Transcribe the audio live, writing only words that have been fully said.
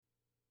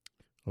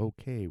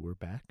Okay, we're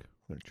back.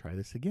 We're going to try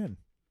this again.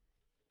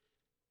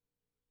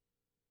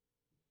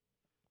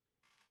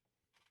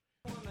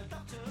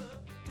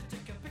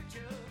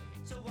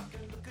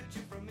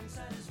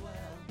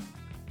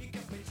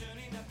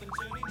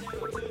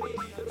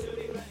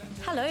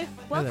 Hello,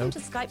 welcome Hello. to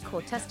Skype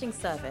call testing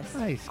service.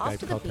 Hi, Skype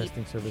After call the beep,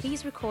 testing service.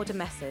 please record a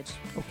message.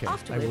 Okay, I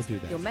Afterwards, will do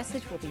that. your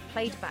message will be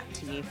played back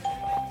to you.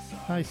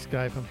 Hi,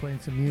 Skype. I'm playing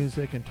some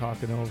music and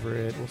talking over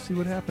it. We'll see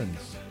what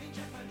happens.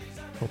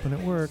 Hoping it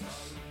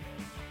works.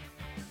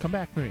 Come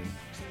back, Marine.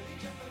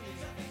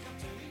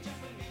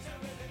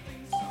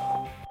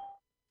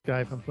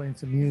 Skype, I'm playing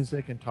some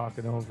music and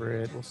talking over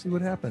it. We'll see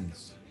what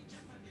happens.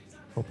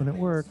 Hoping it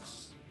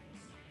works.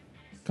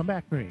 Come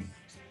back, Marine.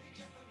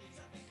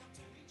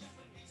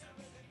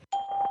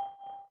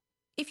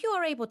 If you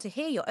are able to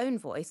hear your own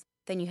voice,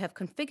 then you have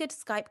configured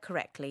Skype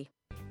correctly.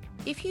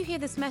 If you hear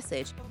this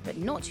message, but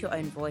not your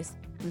own voice,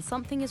 then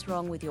something is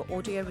wrong with your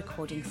audio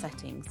recording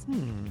settings.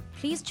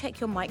 Please check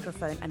your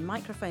microphone and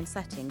microphone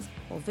settings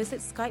or visit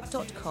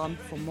skype.com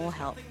for more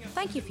help.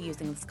 Thank you for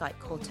using the Skype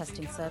call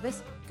testing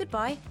service.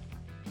 Goodbye.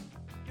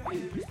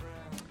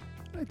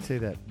 I'd say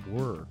that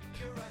worked.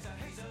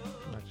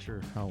 I'm not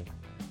sure how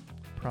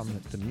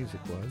prominent the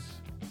music was.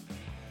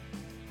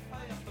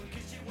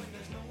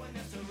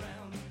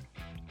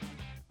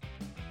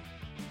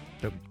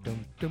 Dum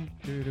dum dum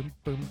dum dum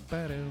bum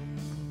ba-dum.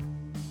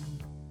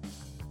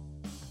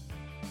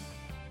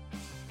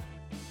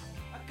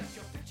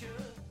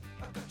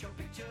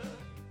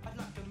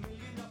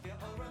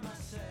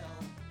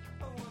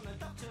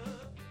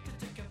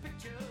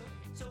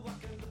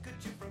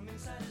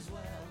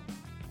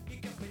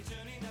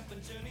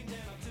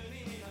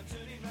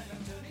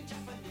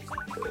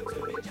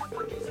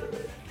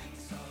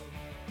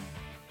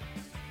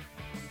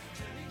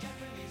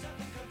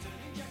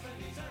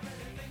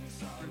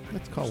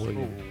 Let's call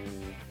William.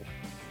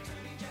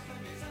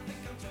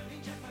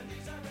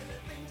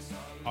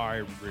 I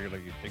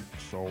really think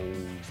so.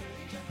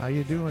 How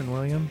you doing,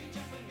 William?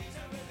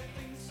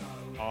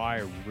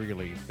 I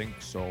really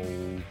think so.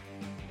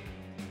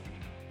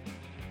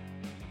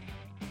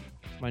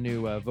 My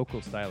new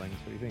vocal stylings.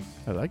 What do you think?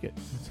 I like it.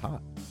 It's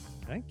hot.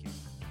 Thank you.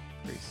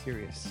 Very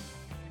serious.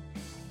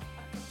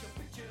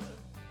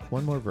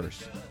 One more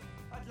verse.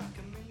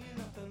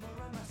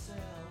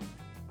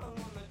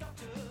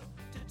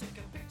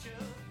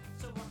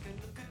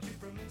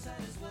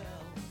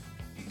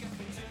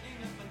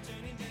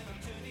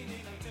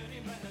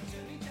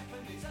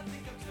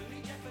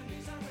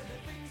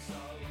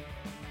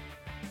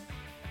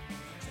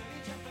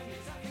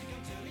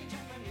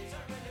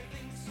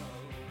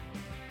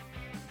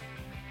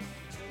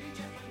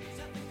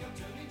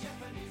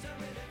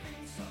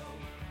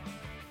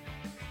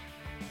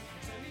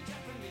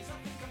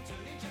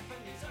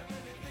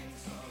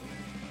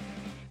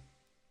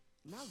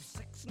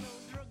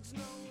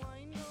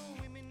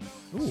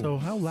 Ooh. So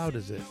how loud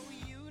is it?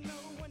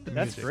 The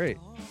That's music. great.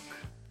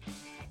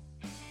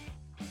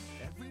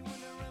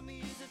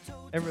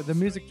 The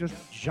music just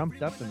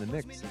jumped up in the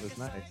mix. It was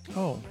nice.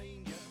 Oh,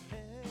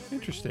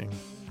 interesting.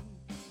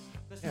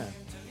 Yeah.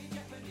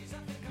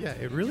 Yeah,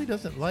 it really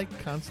doesn't like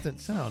constant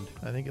sound.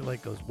 I think it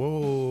like goes,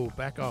 whoa,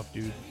 back off,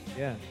 dude.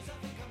 Yeah.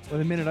 Well,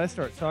 the minute I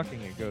start talking,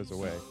 it goes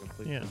away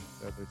completely. Yeah.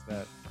 So there's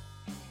that.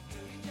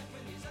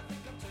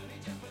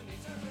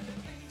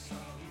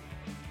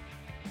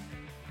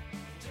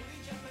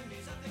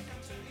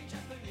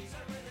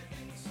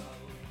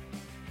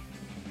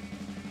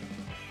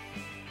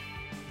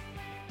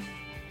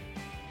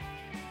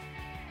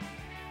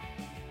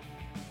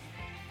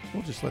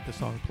 We'll just let the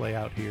song play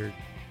out here.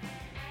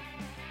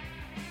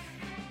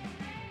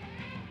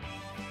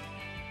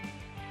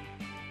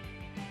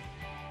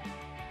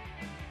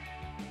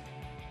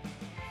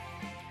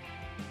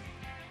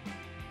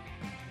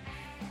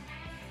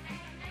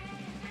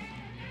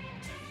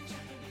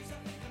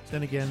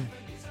 Then again,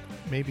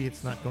 maybe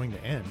it's not going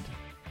to end.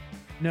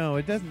 No,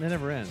 it doesn't. It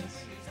never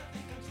ends.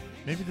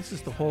 Maybe this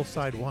is the whole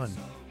side one.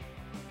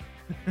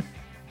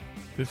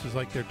 This is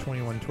like their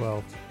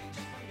 2112.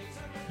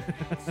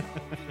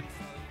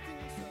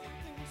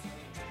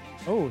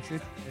 Oh, see,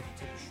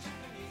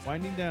 it's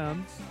winding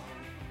down.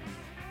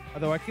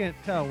 Although I can't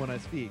tell when I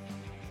speak.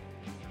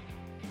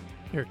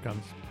 Here it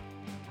comes.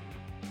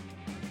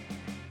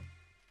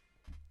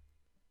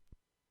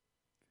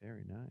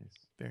 Very nice.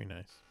 Very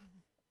nice.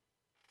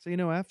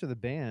 So, after the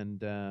band,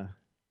 the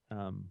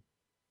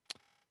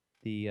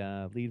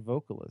lead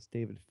vocalist,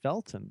 David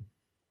Felton,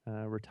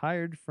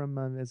 retired from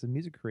as a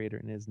music creator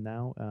and is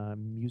now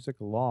music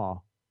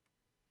law.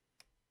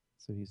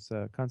 So he's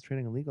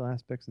concentrating on legal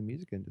aspects of the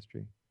music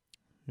industry.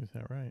 Is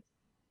that right?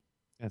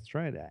 That's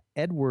right.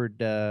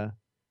 Edward,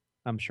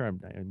 I'm sure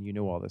you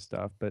know all this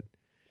stuff, but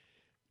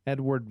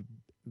Edward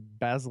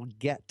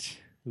Bazalgette,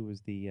 who was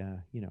the,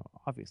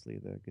 obviously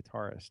the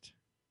guitarist,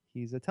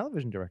 he's a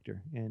television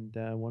director. And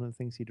one of the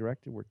things he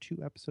directed were 2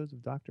 episodes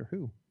of Doctor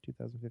Who,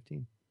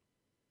 2015.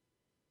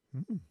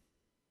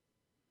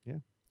 Yeah.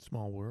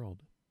 Small world.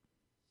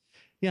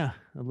 Yeah.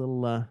 A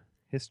little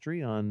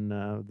history on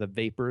the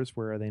Vapors.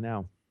 Where are they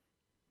now?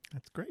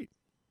 That's great.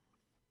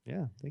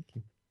 Yeah, thank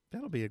you.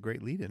 That'll be a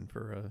great lead-in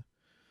for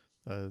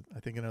I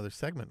think another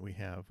segment we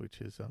have,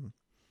 which is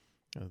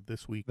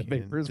this week The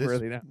paper's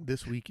worthy now.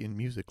 This week in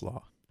music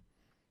law.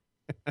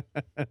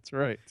 That's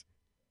right.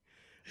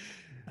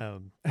 I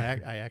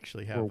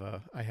actually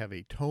have I have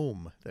a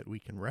tome that we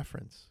can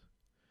reference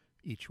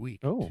each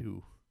week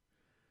to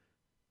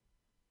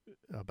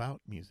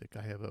about music.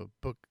 I have a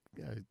book,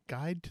 a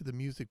guide to the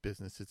music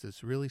business. It's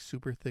this really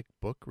super thick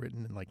book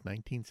written in like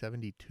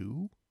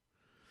 1972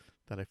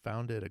 that I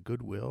found at a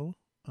Goodwill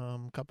a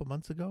couple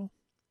months ago.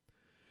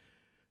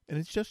 And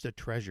it's just a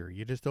treasure.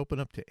 You just open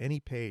up to any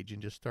page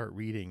and just start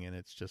reading, and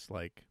it's just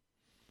like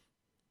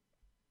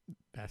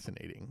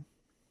fascinating.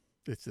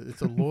 It's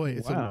a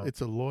lawyer. Wow.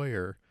 It's a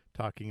lawyer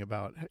talking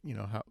about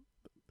how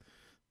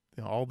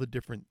all the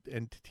different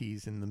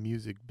entities in the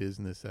music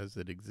business as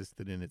it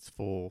existed in its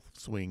full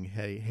swing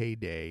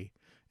heyday,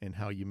 and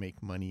how you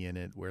make money in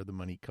it, where the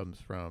money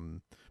comes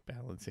from,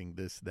 balancing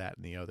this, that,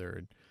 and the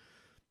other,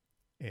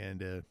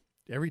 and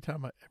every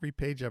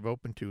page I've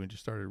opened to and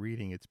just started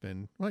reading, it's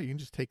been, well, you can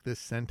just take this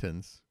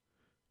sentence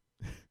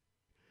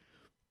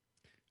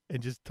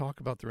and just talk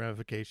about the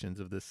ramifications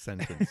of this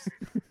sentence.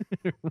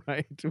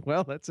 Right.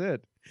 Well, that's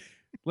it.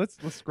 Let's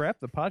scrap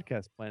the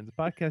podcast plans. The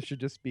podcast should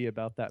just be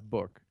about that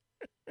book.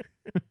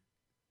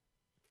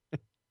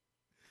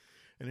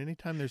 And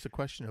anytime there's a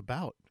question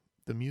about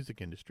the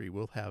music industry,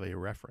 we'll have a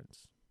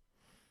reference.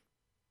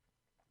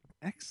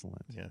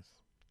 Excellent. Yes.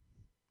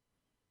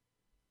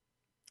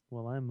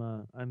 Well,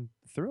 I'm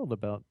thrilled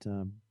about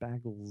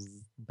Basil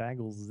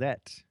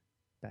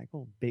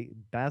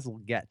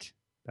Gett.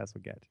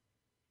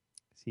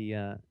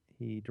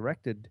 He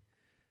directed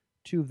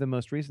 2 of the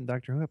most recent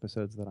Doctor Who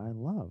episodes that I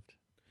loved.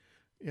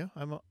 Yeah,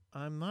 I'm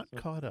not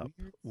caught up.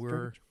 I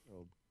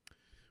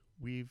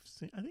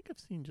think I've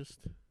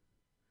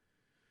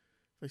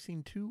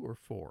seen 2 or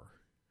 4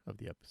 of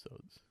the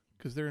episodes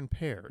because they're in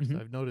pairs. Mm-hmm.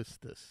 I've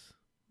noticed this.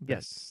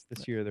 Yes,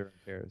 this year they're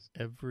in pairs.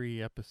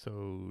 Every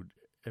episode,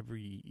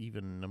 every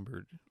even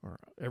numbered or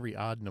every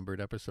odd numbered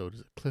episode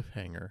is a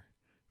cliffhanger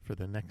for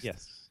the next.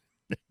 Next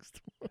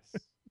one.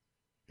 Yes.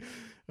 I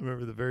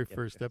remember the very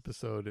first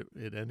episode.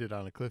 It ended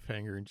on a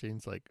cliffhanger, and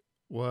Jane's like,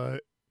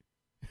 "What?"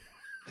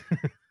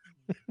 I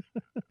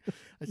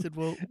said,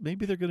 "Well,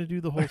 maybe they're going to do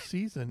the whole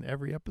season.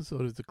 Every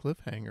episode is a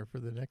cliffhanger for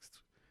the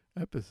next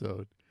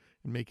episode,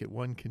 and make it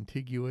one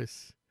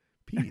contiguous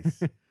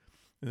piece."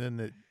 And then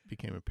it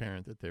became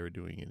apparent that they were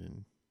doing it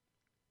in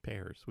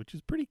pairs, which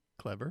is pretty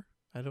clever.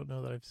 I don't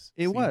know that I've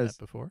seen that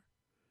before.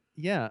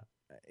 Yeah,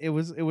 it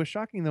was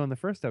shocking though in the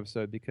first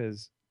episode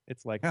because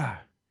it's like,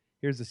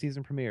 here's the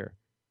season premiere,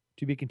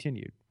 to be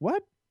continued.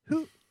 What?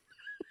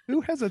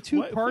 Who has a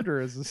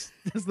 2-parter as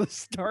the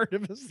start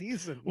of a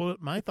season? Well,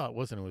 my thought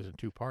wasn't it was a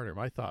 2-parter.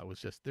 My thought was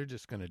just they're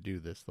just going to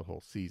do this the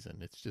whole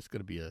season. It's just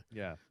going to be a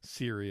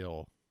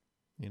serial,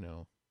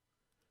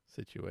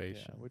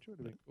 situation. Yeah, which would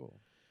have been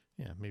cool.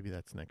 Yeah, maybe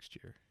that's next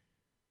year.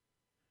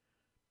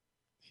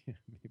 Yeah,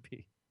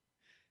 maybe.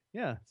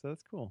 Yeah, so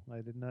that's cool.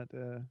 I did not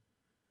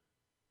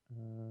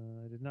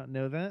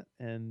know that,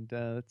 and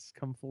it's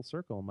come full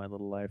circle in my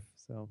little life.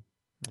 So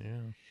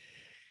yeah.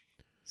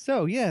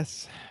 So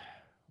yes.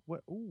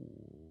 What? Ooh.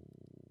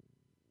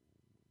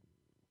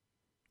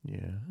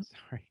 Yeah.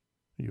 Sorry.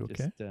 Are you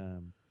okay? Oh my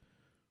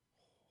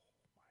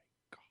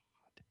God.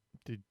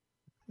 Did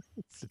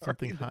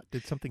something hot?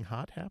 Did something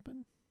hot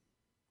happen?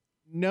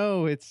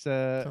 No, it's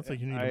sounds like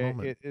you need a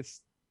moment.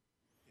 It's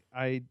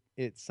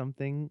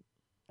something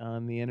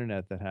on the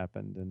internet that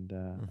happened, and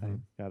I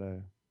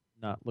gotta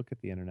not look at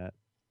the internet.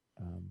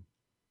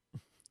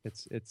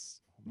 It's oh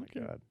my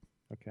God.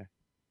 Okay.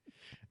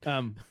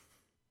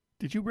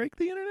 Did you break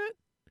the internet?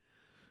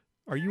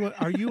 Are you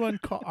on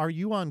call? Are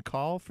you on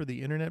call for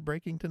the internet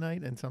breaking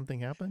tonight and something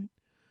happened?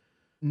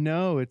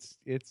 No, it's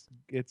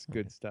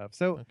good stuff.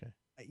 So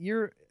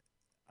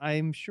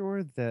I'm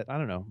sure that I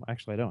don't know.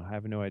 Actually, I don't. I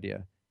have no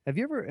idea. Have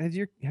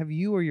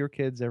you or your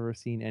kids ever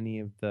seen any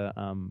of the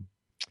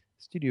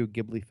Studio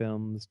Ghibli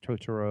films,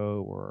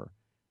 Totoro or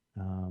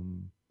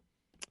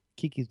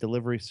Kiki's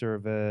Delivery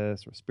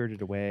Service or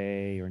Spirited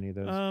Away or any of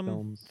those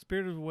films?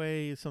 Spirited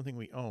Away is something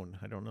we own.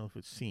 I don't know if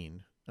it's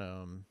seen.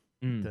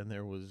 Then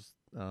there was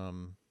I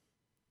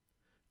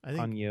think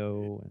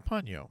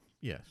Ponyo.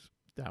 Yes,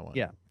 that one.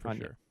 Yeah, for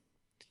Ponyo. Sure.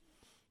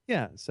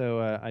 Yeah,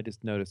 so I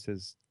just noticed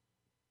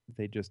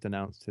they just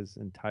announced his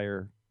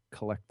entire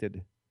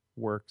collected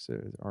works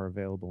are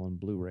available on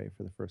Blu-ray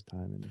for the first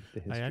time in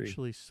the history. I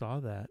actually saw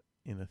that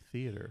in a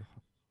theater.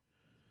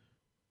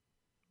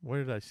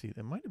 Where did I see that?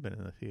 It might have been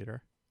in the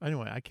theater.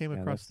 Anyway, I came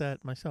across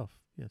that myself.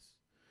 Yes.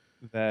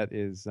 That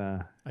is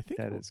I think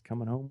is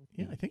coming home.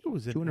 Yeah, I think it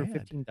was an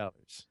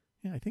 $215.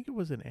 Yeah, I think it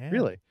was an ad.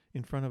 Really?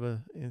 In front of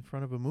a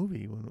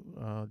movie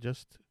when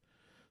just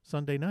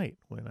Sunday night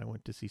when I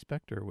went to see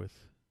Spectre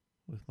with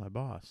my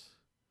boss.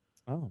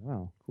 Oh,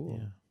 wow. Cool.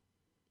 Yeah.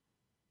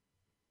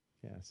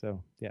 Yeah,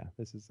 so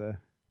this is a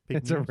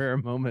news. rare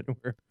moment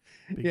where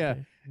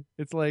Day.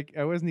 It's like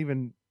I wasn't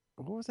even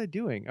what was I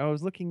doing? I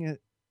was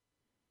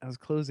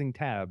closing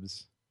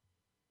tabs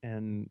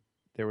and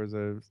there was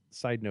a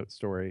side note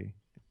story.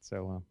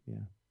 So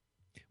yeah,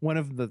 one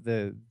of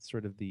the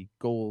sort of the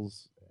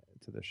goals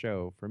to the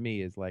show for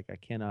me is like I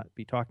cannot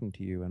be talking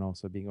to you and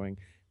also be going,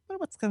 well,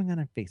 what's going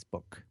on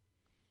Facebook?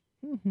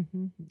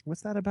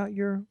 What's that about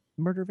your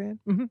murder van?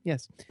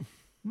 Yes.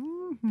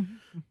 Oh,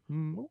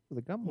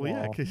 the gum Well,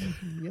 yeah, wall. because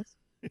Yes.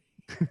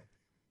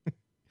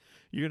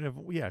 you're gonna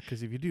have, yeah,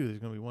 because if you do, there's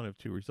gonna be one of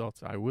two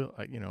results.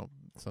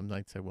 Some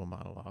nights I will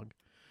monologue,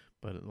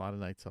 but a lot of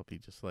nights I'll be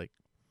just like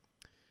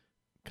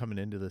coming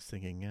into this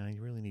thinking, yeah,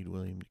 you really need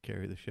William to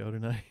carry the show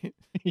tonight.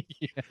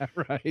 Yeah,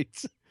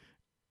 right.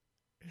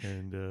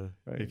 And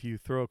Right. if you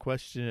throw a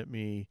question at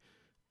me,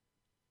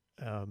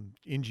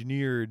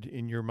 engineered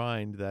in your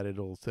mind that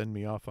it'll send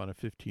me off on a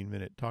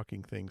 15-minute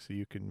talking thing so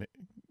you can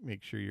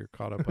make sure you're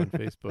caught up on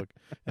Facebook,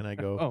 and I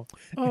go,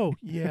 oh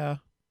yeah,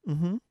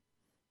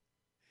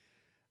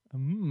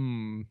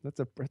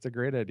 that's a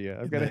great idea.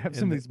 I've And got to then- have and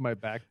some of then- these in my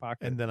back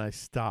pocket. and then I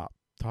stop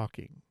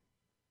talking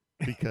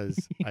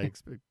because I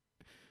expect,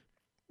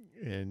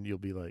 and you'll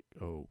be like,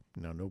 oh,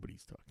 now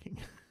nobody's talking.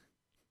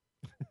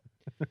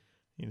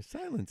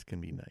 Silence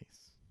can be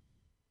nice.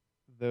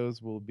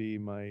 Those will be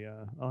my.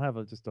 I'll have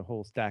just a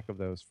whole stack of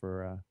those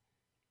for.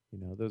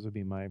 Those would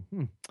be my.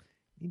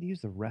 Need to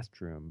use the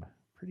restroom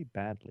pretty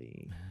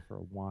badly for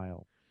a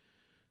while.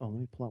 Oh, let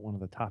me pull out one of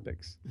the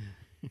topics.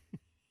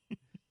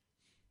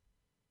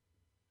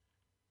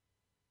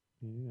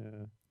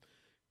 Yeah.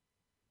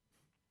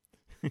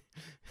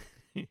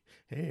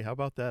 Hey, how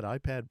about that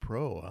iPad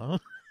Pro, huh?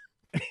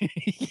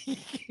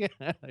 Yeah,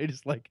 I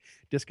just like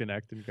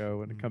disconnect and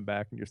go and come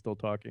back and you're still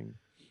talking.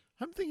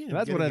 I'm thinking.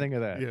 That's what I think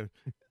of that. Yeah,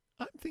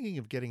 I'm thinking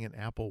of getting an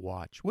Apple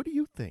Watch. What do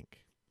you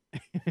think?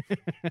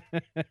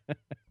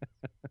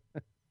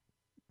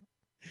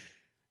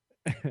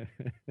 I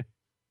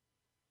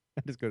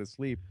just go to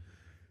sleep.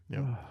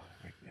 No,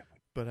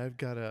 but I've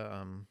got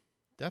to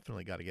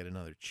definitely got to get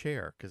another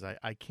chair because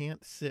I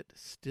can't sit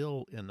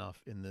still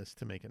enough in this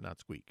to make it not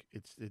squeak.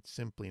 It's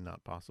simply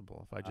not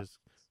possible. If I just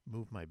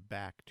move my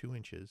back 2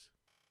 inches,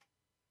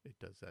 it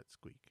does that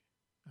squeak.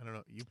 I don't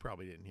know. You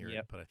probably didn't hear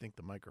it, but I think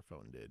the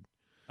microphone did.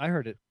 I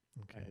heard it.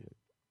 Okay.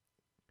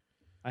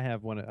 I heard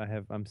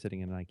it. I'm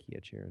sitting in an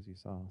IKEA chair, as you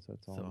saw, so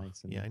it's all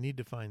nice. And I need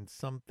to find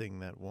something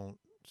that won't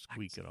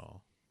squeak at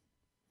all.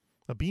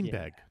 A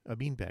beanbag, a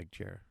beanbag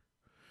chair.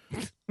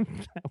 that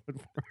would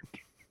work.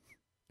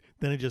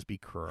 Then it'd just be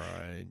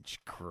crunch,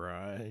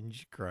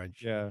 crunch,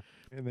 crunch. Yeah,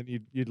 and then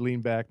you'd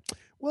lean back.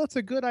 Well, it's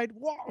a good idea.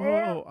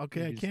 Oh,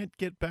 okay. I can't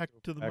get back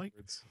to the mic.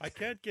 I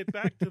can't get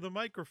back to the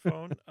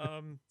microphone.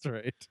 That's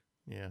right.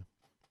 Yeah,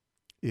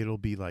 it'll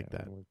be like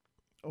that,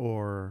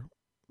 or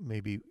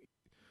maybe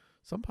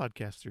some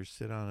podcasters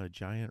sit on a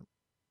giant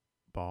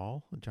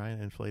ball, a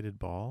giant inflated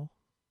ball.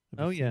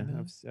 Oh yeah,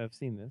 I've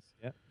seen this.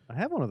 Yeah, I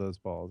have one of those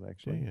balls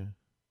actually. Yeah.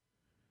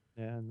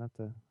 Yeah,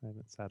 I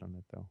haven't sat on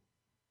it though.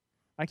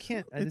 I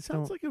can't. It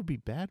sounds like it would be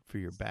bad for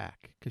your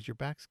back because your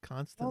back's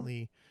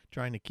constantly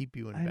trying to keep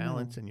you in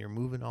balance, and you're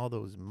moving all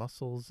those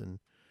muscles, and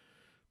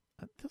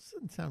that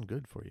doesn't sound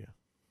good for you,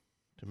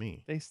 to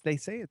me. They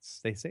say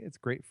it's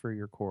great for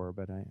your core,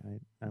 but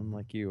I'm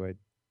like you. I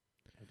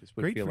just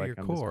would great feel for like your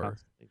I'm core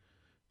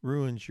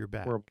ruins your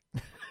back.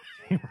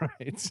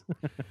 Right.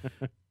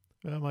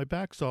 Well, my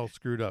back's all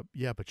screwed up.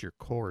 Yeah, but your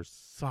core's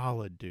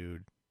solid,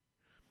 dude.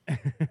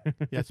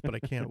 Yes, but I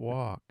can't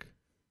walk.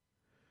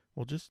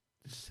 Well, just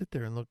sit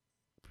there and look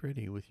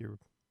pretty with your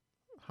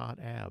hot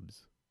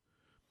abs.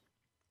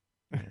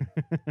 Are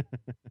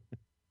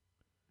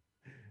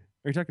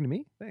you talking to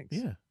me? Thanks.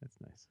 Yeah. That's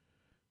nice.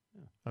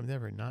 Yeah. I'm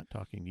never not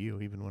talking to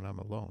you, even when I'm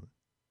alone.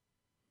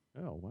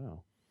 Oh,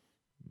 wow.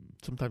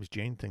 Sometimes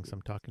Jane thinks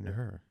I'm talking to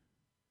her.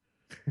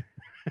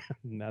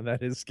 Now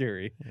that is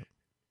scary.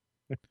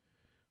 Yep.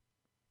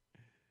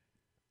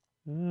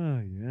 Oh,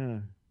 yeah.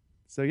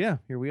 So, yeah,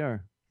 here we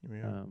are. Here we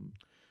are.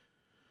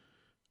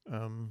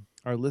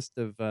 Our list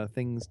of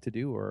things to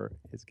do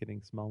is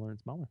getting smaller and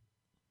smaller.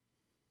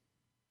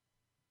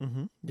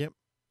 Yep.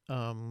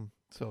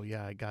 So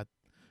yeah,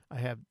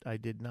 I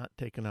did not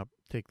take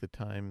the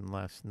time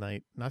last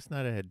night. Last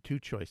night I had two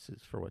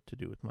choices for what to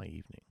do with my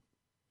evening.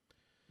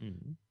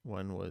 Mm-hmm.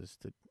 One was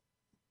to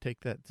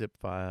take that zip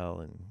file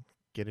and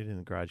get it in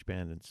the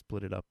GarageBand and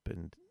split it up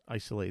and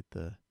isolate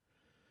the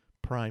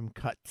prime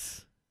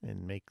cuts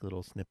and make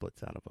little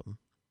snippets out of them.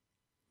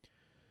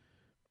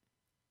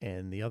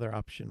 And the other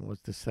option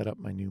was to set up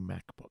my new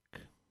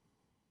MacBook.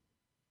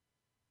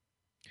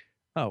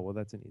 Oh, well,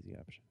 that's an easy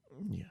option.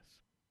 Yes.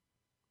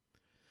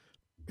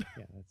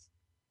 Yeah,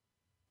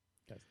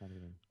 that's not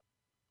even.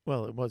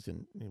 Well, it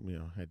wasn't. I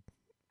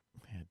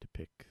had to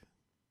pick.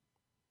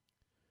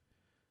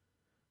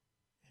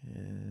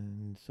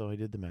 And so I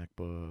did the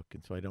MacBook,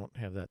 and so I don't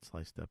have that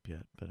sliced up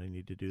yet, but I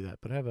need to do that.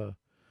 But I have a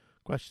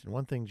question.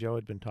 One thing Joe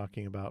had been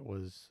talking about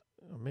was,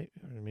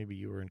 maybe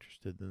you were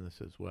interested in this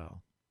as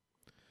well,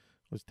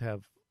 was to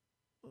have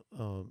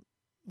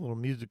little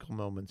musical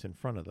moments in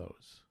front of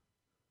those.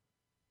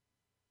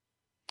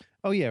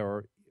 Oh yeah,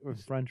 or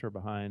front or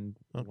behind.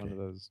 Okay. One of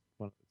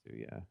the two.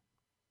 Yeah.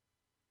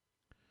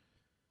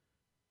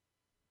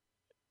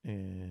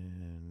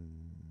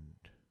 And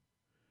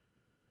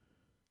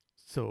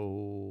so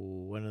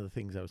one of the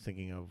things I was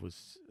thinking of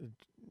was,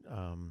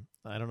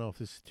 I don't know if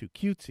this is too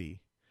cutesy,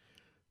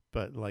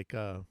 but like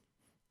a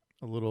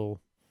little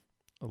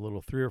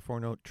 3 or 4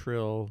 note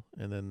trill,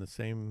 and then the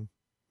same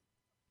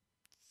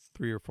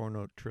 3 or 4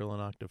 note trill an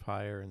octave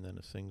higher, and then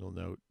a single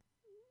note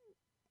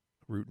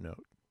root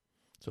note.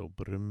 So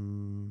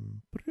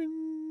brum,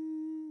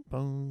 brum,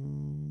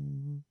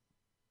 bum.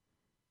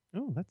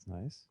 Oh, that's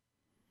nice.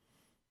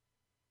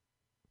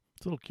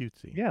 It's a little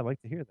cutesy. Yeah, I'd like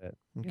to hear that.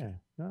 Okay. Yeah,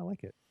 no, I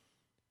like it.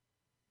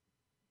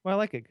 Well, I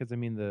like it because I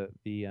mean the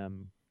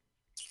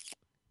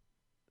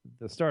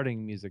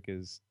starting music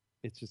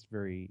it's just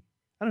very,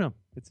 I don't know,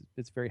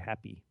 it's very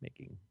happy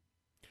making.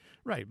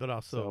 Right, but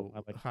also So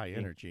I like high the-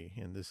 energy,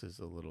 and this is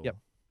a little Yep.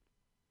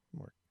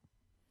 more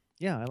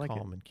Yeah, I like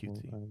calm it. and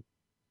cutesy. Well,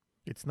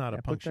 It's not yeah,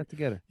 a put punctuation. that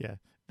together. Yeah,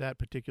 that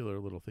particular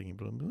little thingy,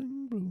 boom,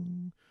 boom,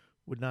 boom,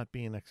 would not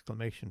be an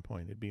exclamation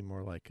point. It'd be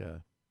more like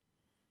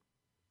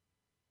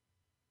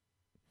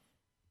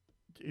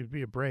it'd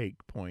be a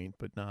break point,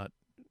 but not.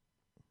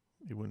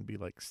 It wouldn't be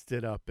like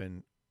stood up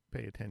and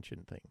pay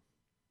attention thing.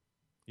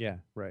 Yeah,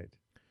 right.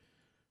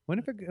 I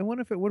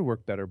wonder if it would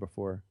work better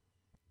before.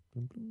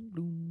 Boom, boom,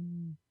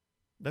 boom.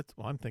 That's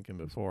what I'm thinking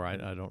before. I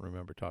don't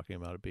remember talking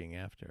about it being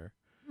after.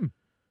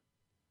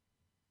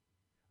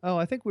 Oh,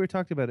 I think we were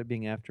talking about it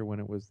being after when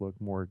it was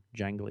more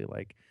jangly,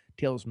 like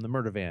Tales from the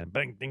Murder Van.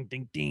 Bang, ding,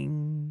 ding,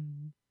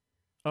 ding.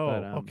 Oh,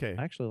 But, okay,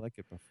 I actually like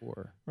it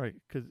before. right.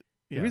 Because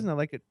The reason I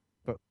like it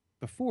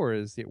before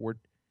is it's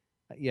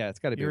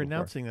got to be you're before.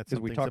 announcing that 'Cause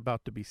we something's talked-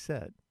 about to be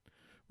said,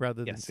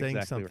 rather than Yes, saying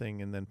exactly right.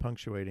 something and then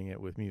punctuating it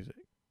with music.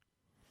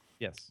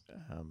 Yes.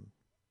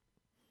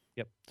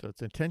 Yep. So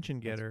it's a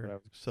tension That's what I getter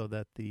was- so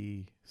that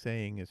the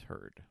saying is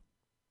heard.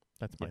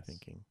 That's my Yes.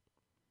 thinking.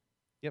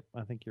 Yep,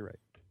 I think you're right.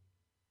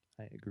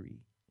 I agree.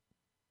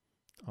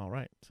 All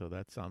right. So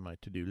that's on my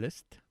to-do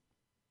list.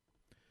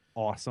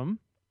 Awesome.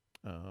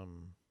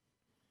 Um,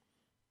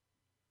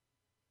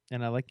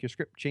 And I like your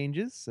script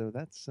changes, so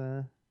that's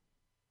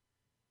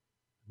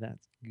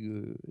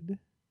good.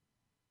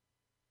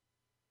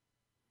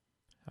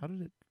 how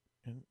did it...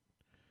 And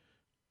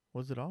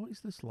was it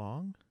always this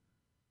long?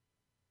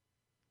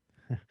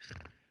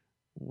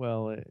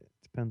 Well, it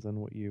depends on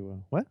what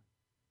you what?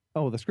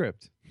 Oh, the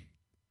script.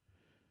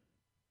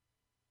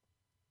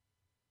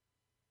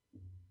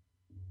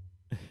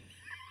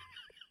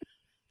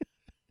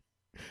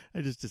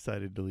 I just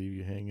decided to leave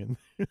you hanging.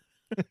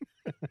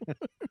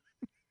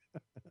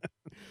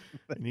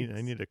 I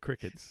need a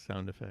crickets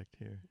sound effect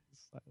here.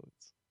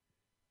 Silence.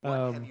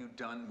 What have you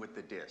done with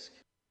the disc?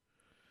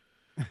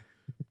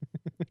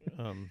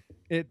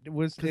 It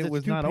was 'Cause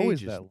it's not 2 always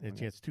pages. that long.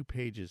 It's 2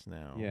 pages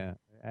now. Yeah,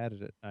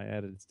 I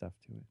added stuff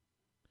to it.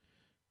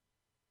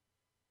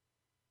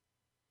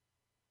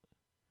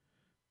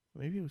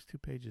 Maybe it was 2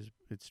 pages.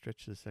 It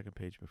stretched to the second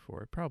page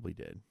before. It probably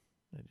did.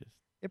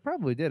 It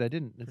probably did. I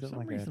didn't. For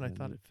some reason, I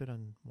thought it fit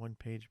on 1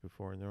 page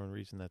before, and the only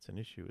reason that's an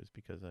issue is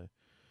because I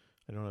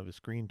don't have a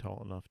screen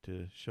tall enough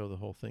to show the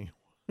whole thing.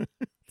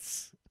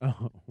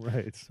 Oh,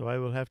 right. So I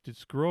will have to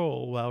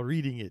scroll while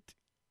reading it.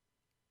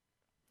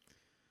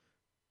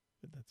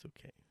 But that's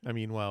okay. I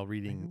mean, while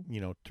reading,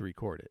 to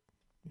record it.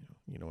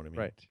 You know what I mean?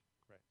 Right.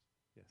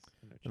 Yes.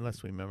 I know what you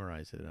Unless we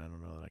memorize it, I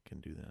don't know that I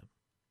can do that.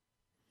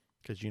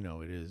 Because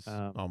it is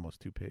almost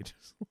 2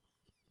 pages. mean.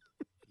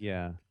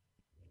 Yeah.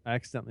 I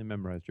accidentally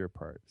memorized your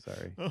part.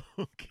 Sorry. Oh,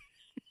 okay.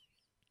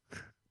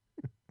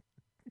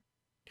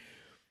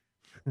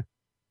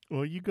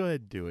 Well, you go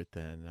ahead and do it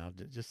then. I'll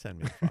just send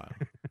me the file.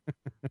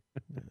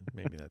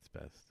 Maybe that's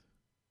best.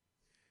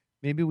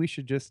 Maybe we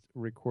should just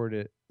record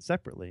it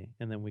separately,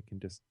 and then we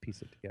can just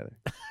piece it together.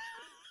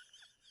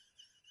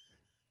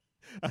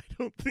 I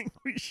don't think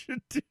we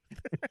should do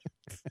that.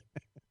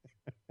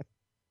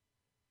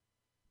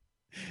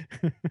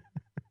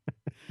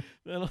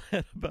 That'll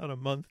add about a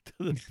month to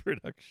the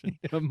production.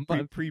 A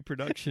month,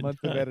 Pre-production month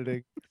of time.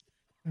 editing.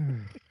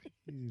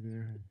 Easy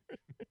there.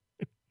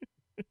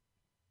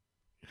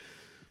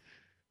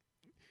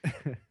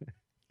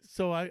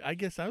 So I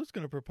guess I was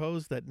going to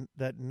propose that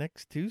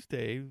next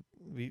Tuesday,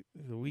 the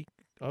week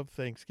of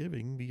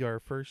Thanksgiving, be our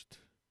first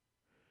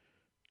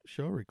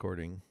show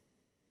recording.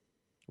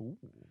 Ooh.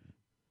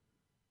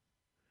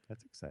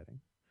 That's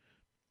exciting.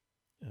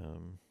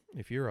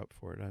 If you're up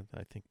for it,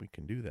 I think we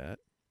can do that.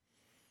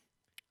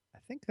 I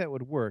think that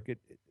would work. Would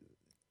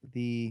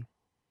that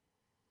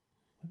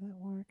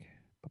work?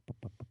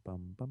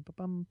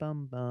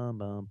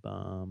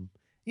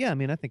 Yeah, I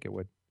mean, I think it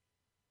would.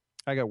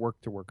 I got work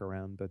to work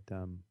around, but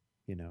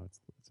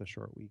it's a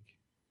short week.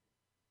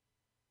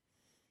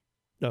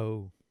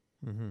 Oh.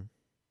 Mm-hmm.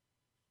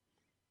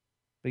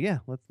 But yeah,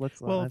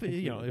 let's. Well, I if think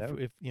we- that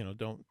would- if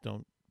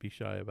don't be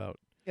shy about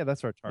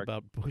that's our target.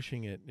 about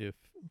pushing it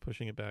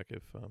back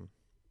if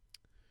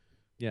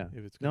Yeah.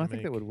 if it's No, gonna I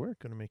think that would work.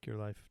 going to make your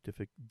life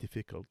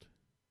difficult.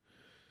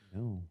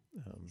 No.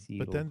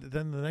 But then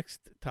the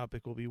next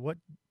topic will be what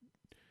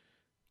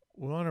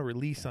we want to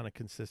release on a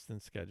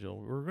consistent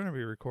schedule. We're going to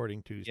be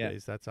recording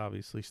Tuesdays. That's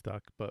obviously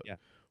stuck. But Yeah.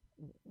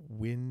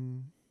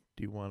 when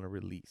do you want to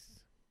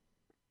release?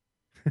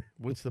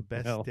 What's the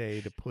best Well,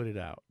 day to put it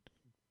out?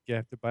 you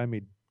have to buy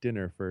me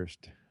dinner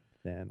first,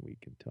 then we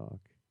can talk.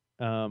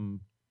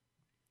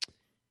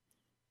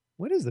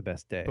 What is the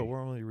best day? But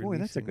we're only Boy,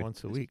 that's a releasing good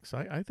once a week, so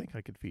I think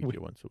I could feed We-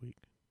 you once a week.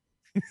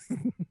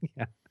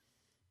 Yeah.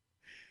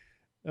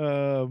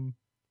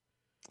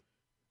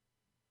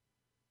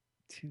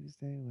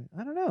 Tuesday.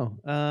 I don't know.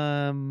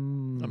 I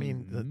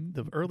mean,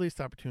 the earliest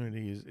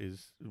opportunity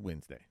is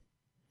Wednesday.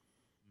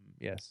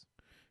 Yes.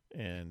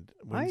 And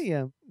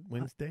I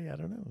Wednesday, I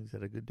don't know. Is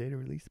that a good day to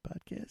release the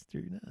podcast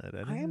or not? I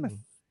I don't am know.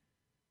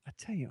 I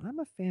tell you, I'm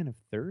a fan of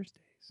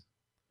Thursdays.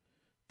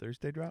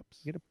 Thursday drops?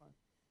 You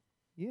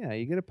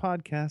get a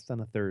podcast on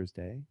a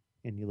Thursday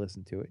and you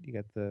listen to it. You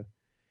got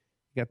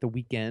the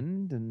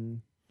weekend,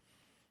 and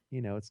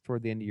it's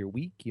toward the end of your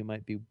week. You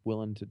might be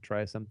willing to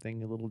try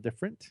something a little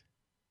different.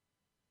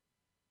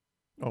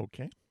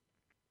 Okay.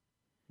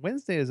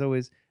 Wednesday is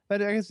always,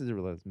 but I guess it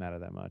really doesn't matter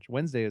that much.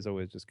 Wednesday is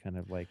always just kind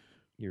of like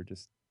you're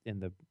just in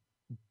the,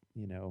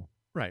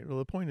 Right. Well,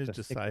 the point is the thick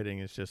of it. deciding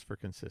is just for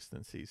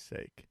consistency's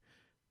sake.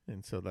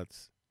 And so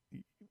that's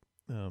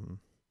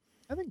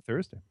I think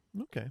Thursday.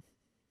 okay.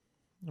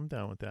 I'm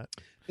down with that.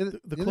 The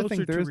The other closer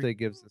thing to Thursday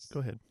gives us. Go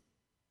ahead.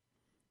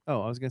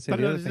 Oh, I was going to say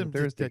the other thing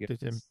Thursday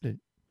gives us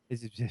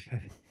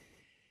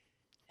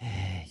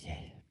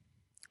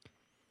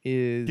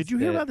is. Did you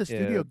hear that, about the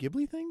Studio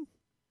Ghibli thing?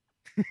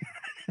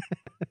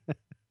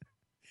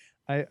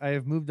 I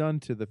have moved on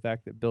to the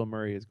fact that Bill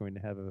Murray is going to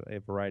have a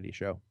variety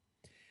show.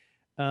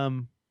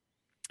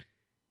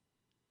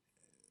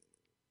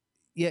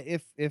 Yeah,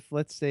 if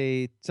let's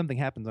say something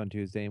happens on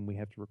Tuesday and we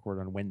have to record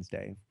on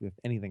Wednesday, if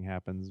anything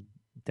happens,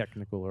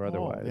 technical or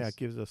otherwise, Yeah, it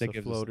gives us that a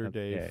gives us floater another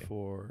day day.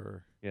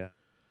 for Yeah,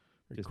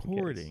 just in case.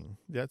 recording.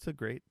 That's a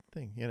great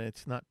thing. And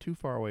it's not too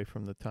far away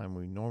from the time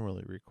we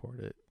normally record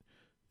it.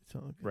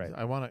 So Right.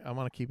 I want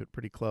to keep it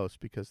pretty close,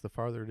 because the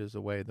farther it is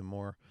away, the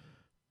more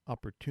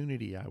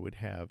opportunity I would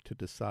have to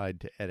decide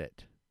to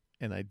edit.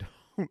 And I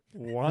don't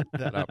want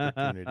that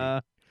opportunity.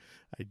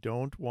 I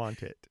don't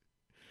want it.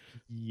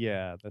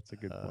 Yeah, that's a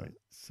good point.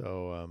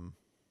 So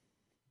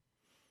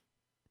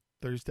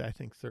Thursday, I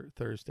think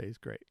Thursday is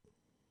great.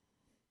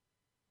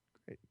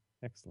 Great,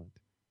 excellent.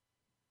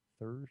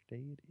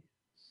 Thursday it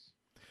is.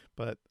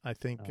 But I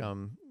think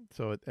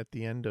so at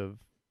the end of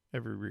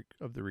every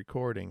of the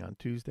recording on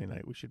Tuesday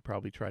night, we should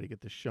probably try to get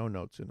the show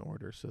notes in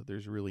order, so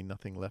there's really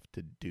nothing left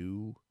to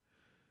do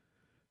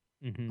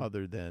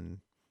other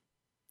than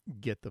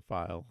get the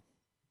file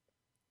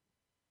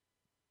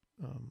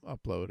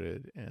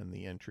uploaded and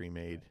the entry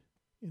made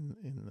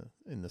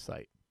in the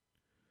site.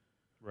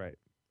 Right.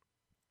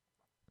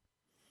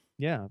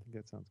 Yeah, I think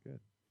that sounds good.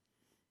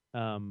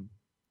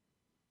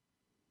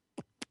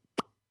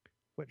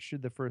 What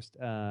should the first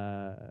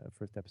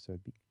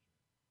episode be?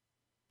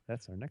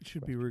 That's our next. It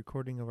should be a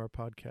recording of our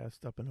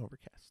podcast up in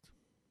Overcast.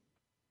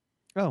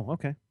 Oh,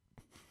 okay.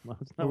 Well,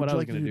 it's not Or what would I you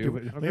was like going to do.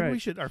 But Maybe okay. we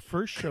should. Our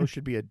first show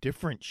should be a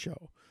different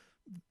show.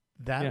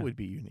 That Yeah. would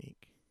be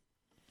unique.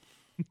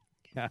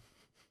 Yeah.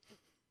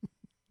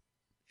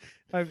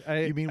 I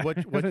You mean what?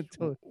 I What haven't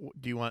told-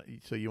 do you want?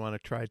 So you want to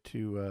try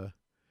to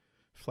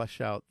flesh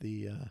out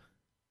the?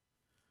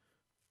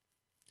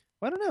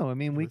 I don't know. I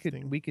mean, we could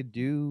listing?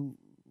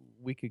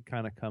 we could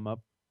kind of come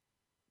up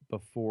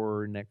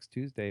before next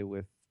Tuesday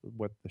with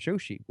what the show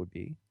sheet would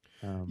be.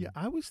 Yeah,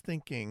 I was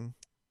thinking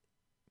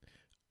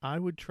I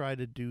would try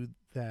to do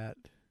that.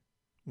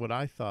 What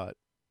I thought,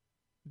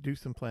 do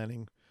some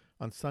planning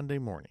on Sunday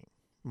morning,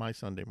 my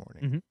Sunday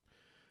morning. Mhm.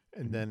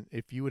 And Mhm. then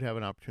if you would have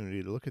an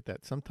opportunity to look at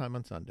that sometime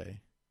on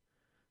Sunday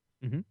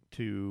Mhm.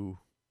 to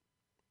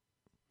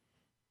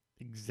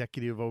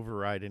executive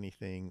override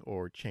anything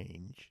or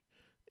change,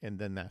 and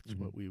then that's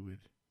what we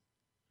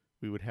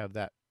would have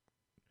that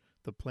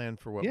the plan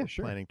for what we're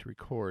planning to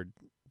record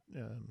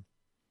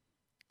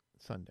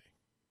Sunday.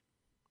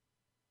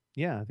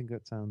 Yeah, I think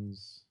that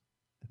sounds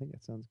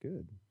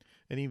good.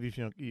 And even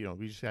if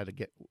we just have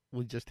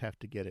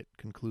to get it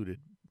concluded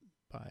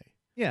by.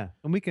 Yeah,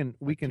 and we can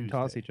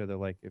toss Tuesday. each other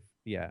like if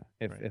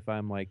Right.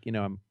 I'm like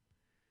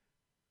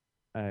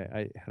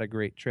I had a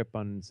great trip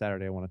on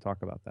Saturday. I want to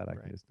talk about that. I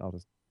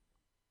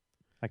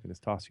can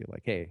just toss you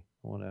like, hey,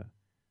 I want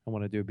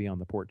to do a Be on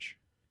the Porch.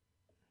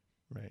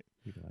 Right.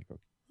 You can like,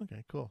 okay.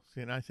 Okay, cool.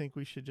 See, and I think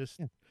we should just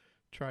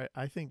try.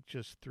 I think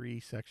just 3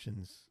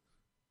 sections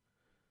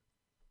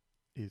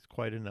is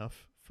quite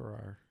enough for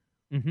our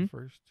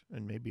first,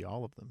 and maybe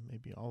all of them.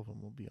 Maybe all of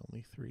them will be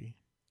only 3.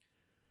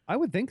 I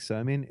would think so.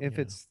 I mean, if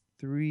Yeah. it's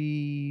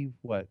 3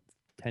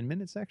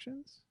 10-minute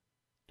sections,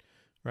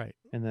 right,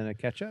 and then a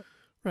catch up,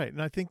 right,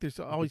 and I think there's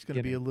always going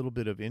to be a little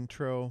bit of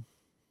intro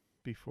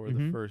before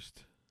the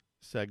first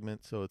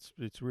segment, so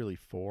it's really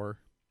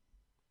 4.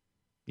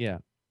 Yeah,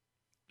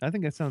 I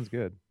think that sounds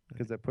good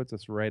because that puts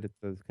us right at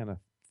the kind of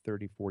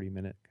 30-40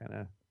 minute kind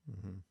of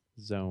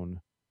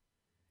zone.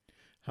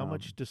 How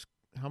much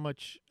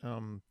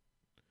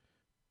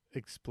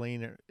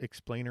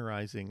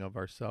explainerizing of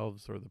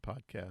ourselves or the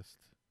podcast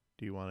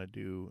do you want to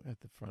do at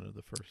the front of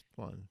the first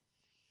one?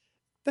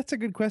 That's a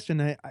good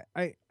question.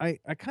 I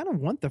kind of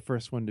want the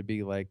first one to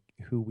be like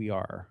who we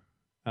are,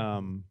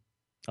 a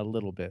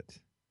little bit.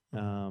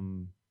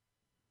 Mhm.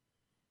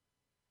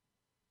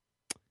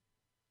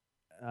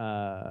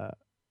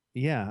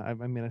 Yeah. I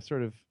mean, I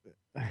sort of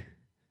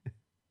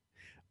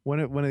one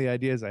of the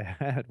ideas I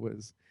had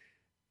was,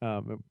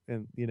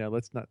 and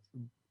let's not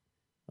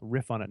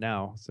riff on it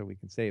now so we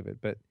can save it,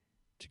 but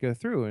to go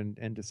through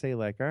and to say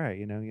like, all right,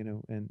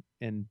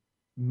 and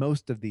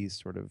most of these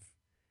sort of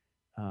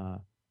uh,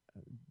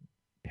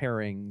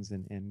 pairings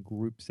and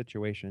group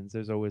situations,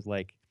 there's always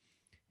like,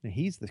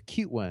 he's the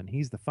cute one,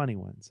 he's the funny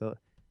one. So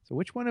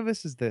which one of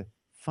us is the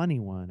funny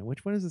one, and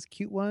which one is this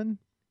cute one?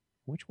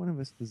 Which one of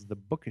us is the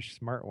bookish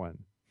smart one?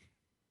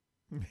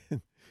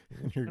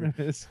 Which one of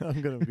us?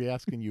 I'm going to be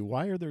asking you,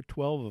 why are there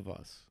 12 of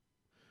us?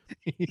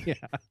 Yeah.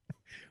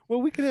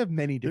 Well, we could have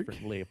many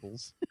different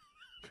labels.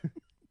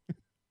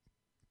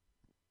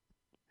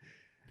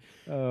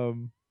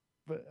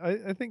 But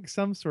I think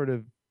some sort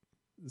of,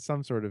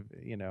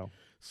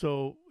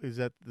 So is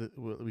that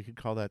we could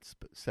call that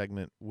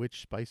segment,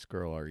 Which Spice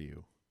Girl Are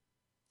You?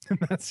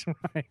 That's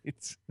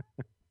right.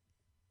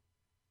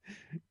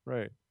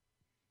 Right.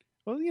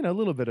 Well, a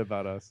little bit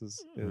about us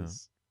is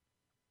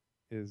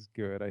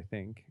good, I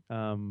think.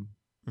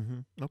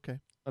 Okay.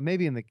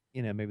 Maybe in the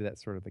maybe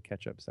that's sort of the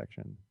catch up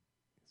section,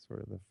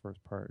 sort of the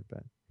first part.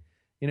 But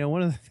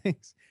one of the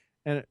things,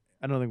 and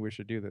I don't think we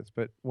should do this,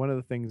 but one of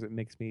the things that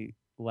makes me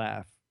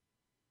laugh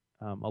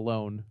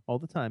alone all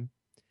the time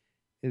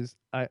is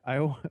I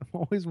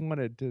always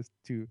wanted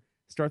to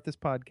start this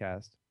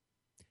podcast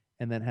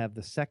and then have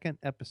the second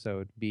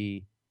episode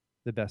be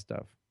the best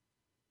of.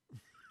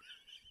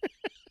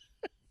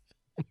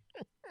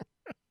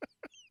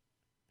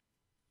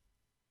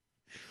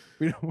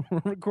 We don't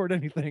record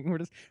anything. We're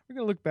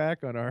gonna look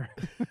back on our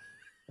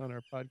on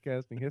our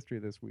podcasting history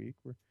this week.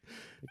 We're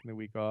taking the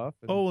week off.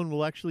 And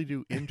we'll actually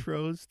do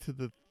intros to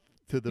the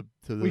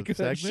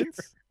segments. Sure.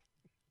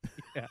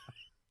 Yeah.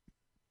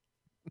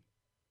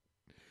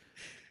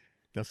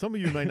 Now, some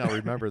of you might not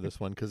remember this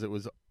one because it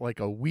was like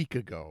a week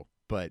ago,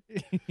 but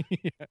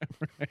yeah,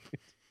 right.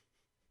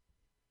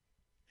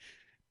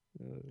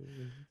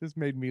 This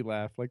made me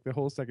laugh. Like the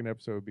whole second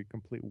episode would be a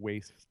complete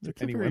waste.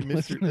 That's a very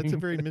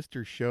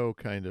Mr. Show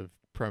kind of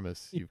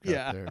premise you've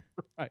got there.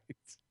 Right.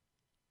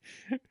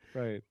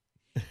 Right.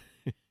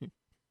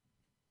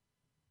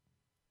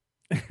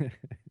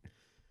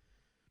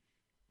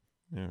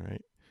 All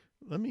right.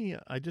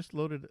 I just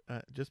loaded,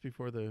 just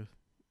before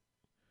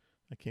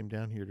I came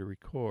down here to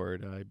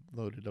record, I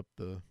loaded up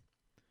the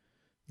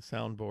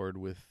soundboard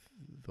with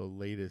the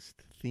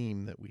latest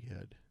theme that we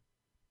had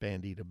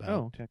bandied about.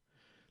 Oh, okay.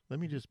 Let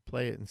me just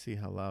play it and see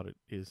how loud it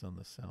is on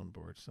the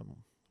soundboard. Let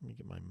me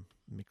get my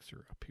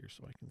mixer up here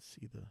so I can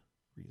see the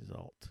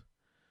result.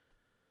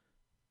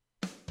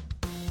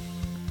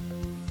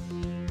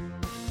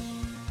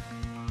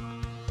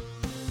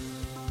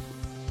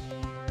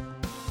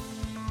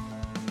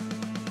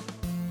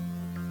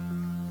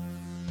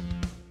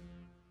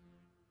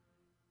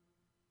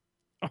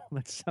 Oh,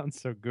 that sounds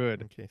so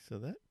good. Okay, so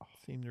that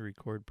seemed to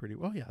record pretty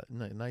well. Yeah,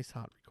 nice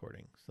hot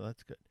recording. So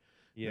that's good.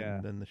 Yeah.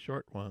 And then the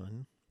short one.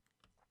 Okay.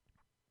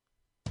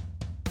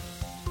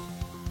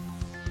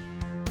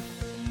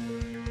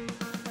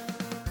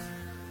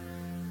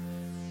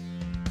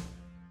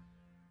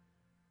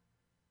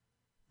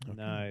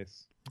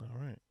 Nice. All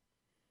right.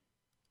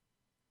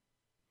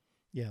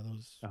 Yeah,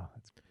 those. Oh,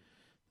 that's great.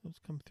 Those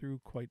come through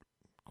quite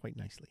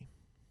nicely.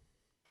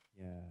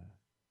 Yeah.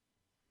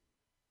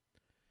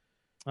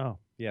 Oh,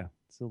 yeah.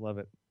 Still love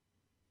it.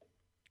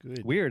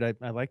 Good. Weird.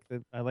 I like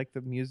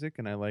the music,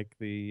 and I like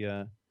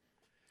the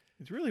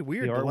it's really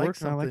weird the to artwork, like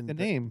something. and I like the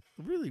name.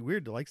 Really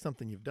weird to like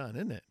something you've done,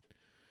 isn't it?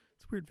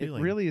 It's a weird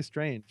feeling. It really is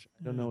strange.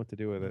 I don't know what to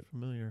do with it.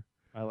 Familiar.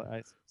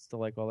 I still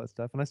like all that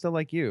stuff, and I still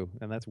like you,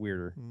 and that's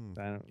weirder.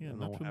 I don't know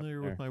not what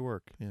familiar with my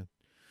work. Yeah.